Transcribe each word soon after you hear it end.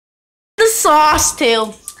sauce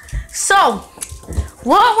too. So,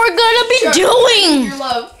 what we're gonna be doing? Your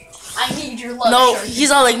love. I need your love. No, Sharky. he's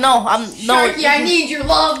all like, no, I'm no. Sharky, I need your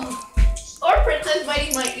love. Or Princess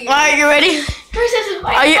biting my ear. Alright, you ready? Princess is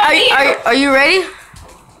biting my ear. Are you ready?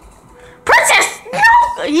 Princess, no,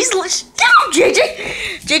 he's no,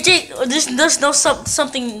 JJ. There's no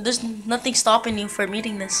something. There's nothing stopping you from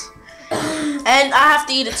eating this. And I have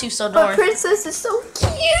to eat it too, so don't But worry. Princess is so cute.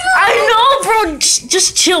 I know, bro.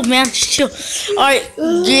 Just chill, man. Just chill. All right,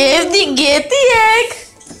 get the egg.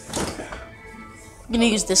 I'm gonna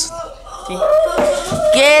use this. Okay.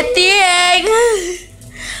 Get the egg.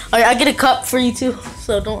 All right, I get a cup for you too,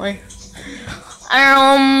 so don't worry. I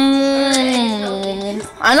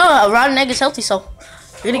know a rotten egg is healthy, so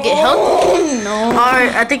you're gonna get healthy. No. All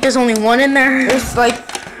right, I think there's only one in there. It's like.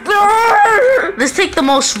 Let's take the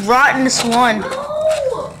most rottenest one.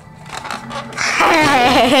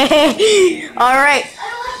 All right.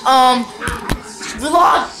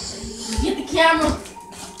 Vlog. Get the camera.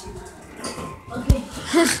 Okay.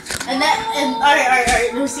 and all right.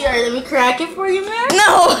 Let me see. All right, let me crack it for you, man.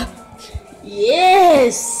 No.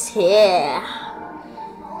 Yes. Yeah.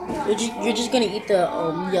 You're just gonna eat the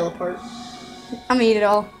yellow part. I'm gonna eat it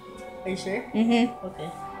all. Are you sure? Mhm. Okay.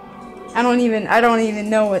 I don't even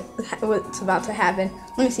know what's about to happen.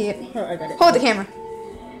 Let me see it. Oh, I got it. Hold the camera.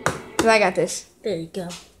 'Cause I got this. There you go.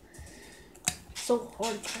 So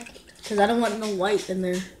hard to crack it. Cause I don't want no white in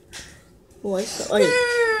there. White. Oh, yeah.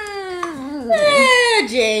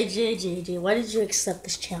 JJ, why did you accept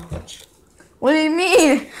this challenge? What do you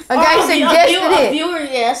mean? A guy suggested it. A viewer,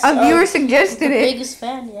 yes. A viewer suggested it. Biggest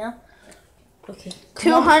fan, yeah. Okay.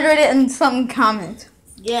 200 and something comments.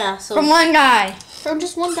 Yeah. So From one guy. from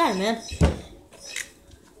just one guy, man.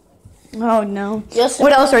 Oh no. Yes.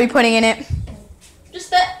 What else are you putting in it?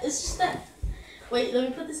 Just that. It's just that. Wait, let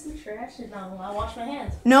me put this in the trash and I'll wash my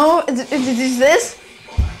hands. No, is this?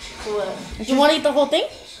 What? You want to eat the whole thing?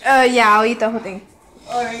 Yeah, I'll eat the whole thing.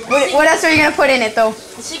 All right. What else are you gonna put in it though?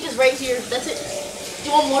 The sink is right here. That's it. Do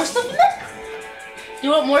you want more stuff in there? Do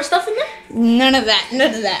you want more stuff in there? None of that.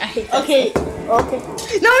 None of that. I hate that. Okay.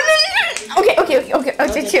 No. Okay.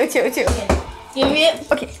 Chill. Okay. Give me it.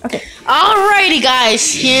 Okay. Alrighty, guys.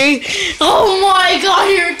 Here. Oh my God!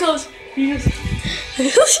 Here it goes.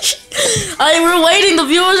 We're waiting. The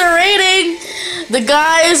viewers are waiting. The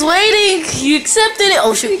guy is waiting. You accepted it.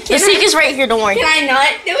 Oh shoot! The sink is right here. Don't worry. Can I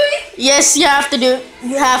not do it? Yes, you have to do it.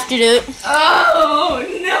 You have to do it. Oh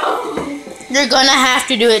no! You're gonna have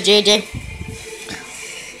to do it, JJ.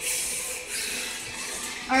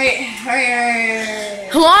 All right.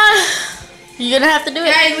 Come on. You're gonna have to do Can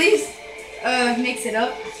it. I at least mix it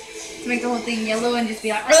up to make the whole thing yellow and just be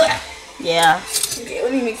like? Ugh. Yeah. Okay,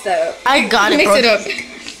 let me mix that up. I got it, Mix bro. it up.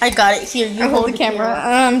 I got it. Here, you I hold the camera.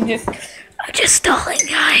 I'm just stalling,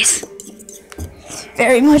 guys.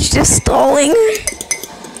 Very much just stalling.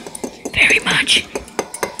 Very much.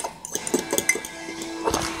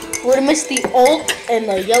 We're gonna miss the oak and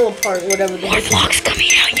the yellow part, whatever. More vlogs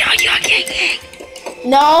coming out. Yeah.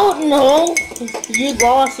 No. You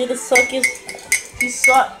lost. You're the suckest. You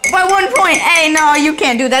suck. By 1 point. Hey, no, you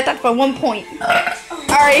can't do that. That's by 1 point. All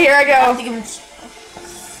right, here I go.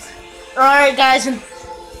 All right, guys. In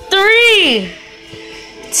 3,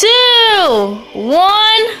 2,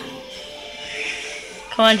 1.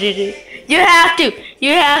 Come on, JJ. You have to.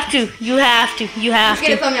 Let's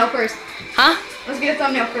get a thumbnail first. Huh? Let's get a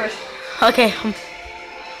thumbnail first. Okay.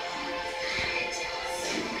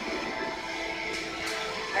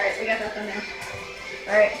 Alright, we got that thumbnail.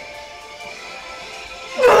 Alright.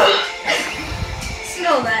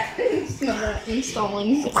 Smell that. Smell that.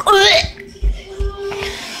 Installing. This is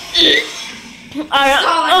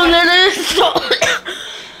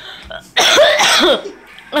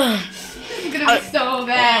gonna be so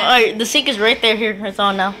bad. Alright, the sink is right there. Here, it's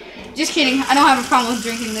on now. Just kidding. I don't have a problem with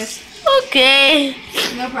drinking this. Okay.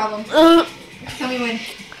 No problem. Tell me when.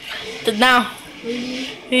 Now.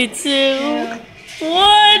 3, 2,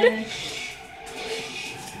 1.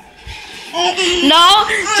 No,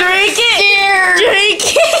 drink it. Drink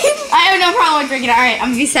it. I have no problem with drinking it. Alright,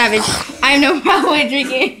 I'm gonna be savage. I have no problem with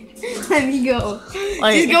drinking it. Let me go.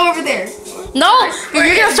 Just go over there. No,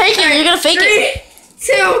 you're gonna fake it. You're gonna fake it.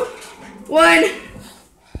 3, 2, 1.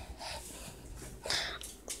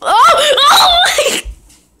 Oh!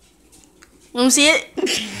 Let me see it.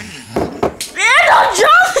 Yeah, don't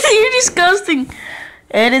drop it. You're disgusting.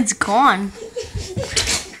 And it's gone.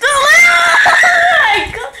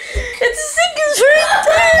 It's a sink is right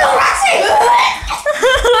there.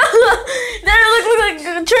 There, look.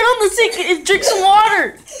 Turn on the sink. Drink some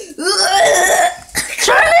water.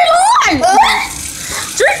 Turn it on.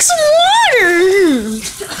 Drink some water.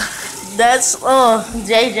 That's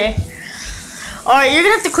JJ. All right, you're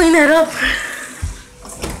gonna have to clean that up.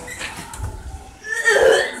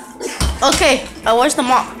 Okay, where's the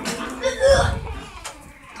mop?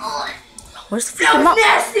 Where's the freaking mop?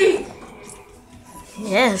 Nasty.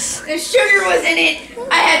 Yes. The sugar was in it.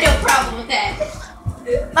 I had no problem with that.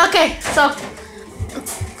 Okay, so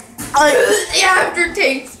The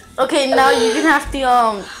aftertaste. okay, now you're gonna have to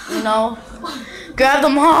you know, grab the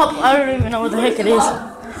mop. I don't even know what the heck it is.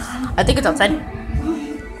 I think it's outside.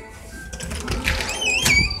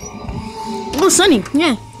 Oh, sunny.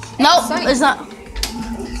 Yeah. No, it's not.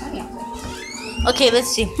 Okay, let's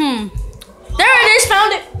see. There it is.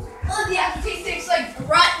 Found it. Oh, the aftertaste tastes like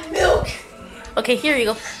rotten milk. Okay, here you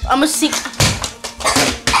go. I'm gonna see.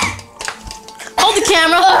 Hold the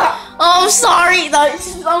camera. Oh, I'm sorry.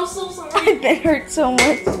 I'm so sorry. That hurt so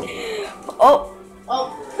much. Oh,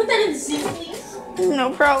 Put that in the sink, please.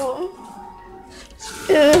 no problem.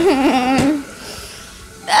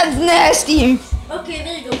 That's nasty. Okay,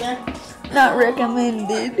 there you go, man. Not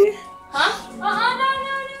recommended. Huh? No.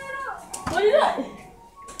 What is that?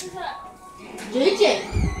 What's that?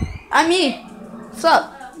 JJ. I'm me. What's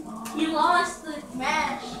up? You lost the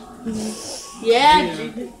match. Yeah.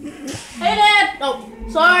 Hey, Dad. Oh,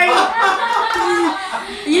 sorry.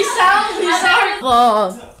 you sorry.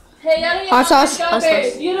 Oh. Hey, you don't eat Hot all my sauce?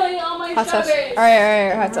 strawberries. You don't eat all my Hot sauce. strawberries.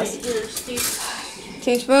 Alright, hot sauce.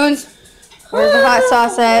 2 spoons. Where's the hot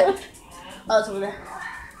sauce at? Oh, it's over there.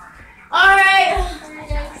 Alright.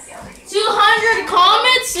 200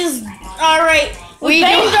 comments is alright. We do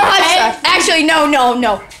hot sauce. Actually,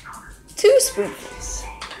 no. 2 spoonfuls.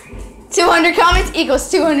 200 comments equals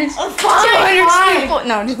 200. 200 spoonfuls.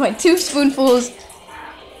 No, just like 2 spoonfuls.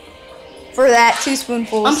 For that, 2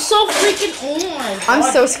 spoonfuls. I'm so freaking on. I'm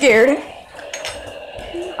so scared.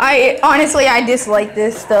 I dislike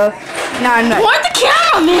this stuff. No, I'm not. Point the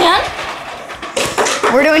camera, man.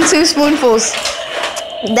 We're doing 2 spoonfuls.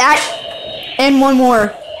 That and 1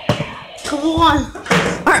 more. Come on.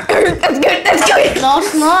 That's good. That's good. No,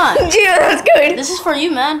 it's not. Yeah, that's good. This is for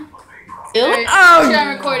you, man. Ew. Alright, Oh.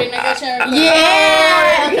 I'm recording. I got you recording.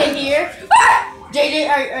 Yeah. Okay, here. JJ,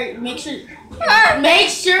 alright, make sure. Make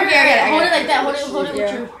sure. Okay, I got it. Hold it like that. Hold it with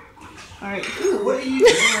your. Alright. What are you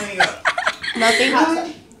doing? Nothing.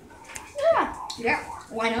 Yeah.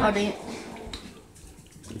 Why Oh, not? dang it.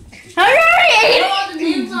 Alright. All the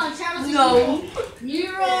names on channel. No.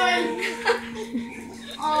 You're on.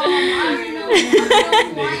 I already know.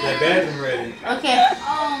 That bathroom ready. Okay.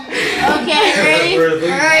 Okay, ready?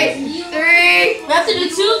 Alright. 3 We have to do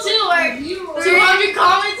 2 too, or 200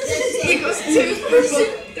 comments equals 2.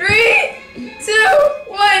 3, 2,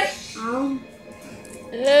 1.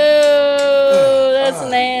 Oh, that's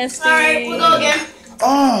nasty. Alright, we'll go again.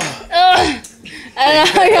 Oh, I know.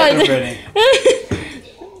 bathroom ready.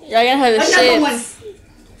 Y'all gonna have the Another shit. one.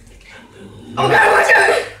 Oh god, watch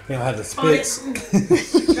out! We don't have the spits.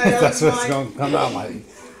 That's what's gonna come out like.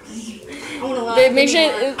 Babe, make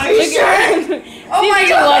sure. Are you sure? Oh my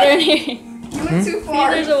There's water god! in here. You went too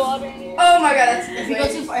far. There's a water in here. Oh my god, that's If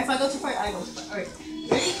I go too far, I go too far. Alright.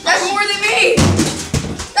 That's more than me!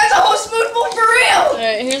 That's a whole spoonful for real!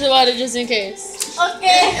 Alright, here's the water just in case.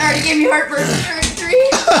 Okay. It already gave me heartburn. Alright, 3,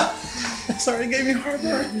 That's already gave me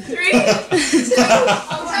heartburn. 3, 2.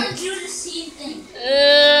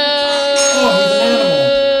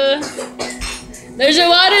 There's your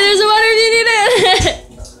water. There's a water if you need it.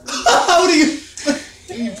 How do you?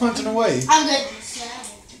 You punching away. I'm good.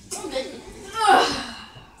 I'm good.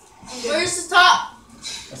 Where's the top?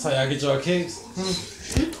 That's how y'all get y'all kicks.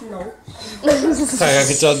 No. That's how y'all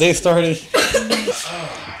get y'all day started.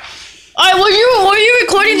 Alright, were you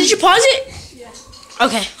recording? Did you pause it? Yeah.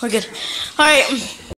 Okay, we're good. Alright.